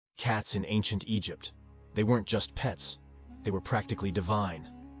Cats in ancient Egypt. They weren't just pets, they were practically divine.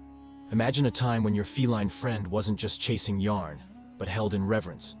 Imagine a time when your feline friend wasn't just chasing yarn, but held in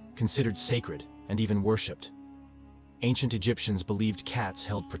reverence, considered sacred, and even worshipped. Ancient Egyptians believed cats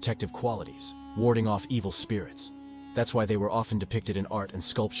held protective qualities, warding off evil spirits. That's why they were often depicted in art and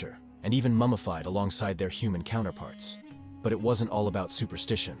sculpture, and even mummified alongside their human counterparts. But it wasn't all about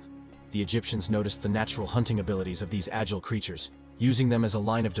superstition. The Egyptians noticed the natural hunting abilities of these agile creatures, using them as a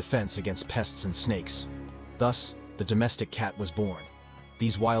line of defense against pests and snakes. Thus, the domestic cat was born.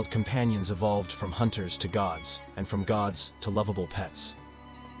 These wild companions evolved from hunters to gods, and from gods to lovable pets.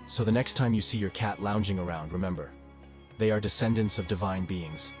 So the next time you see your cat lounging around, remember, they are descendants of divine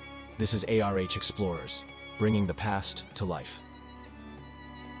beings. This is ARH Explorers, bringing the past to life.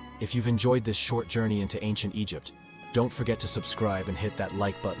 If you've enjoyed this short journey into ancient Egypt, don't forget to subscribe and hit that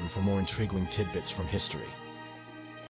like button for more intriguing tidbits from history.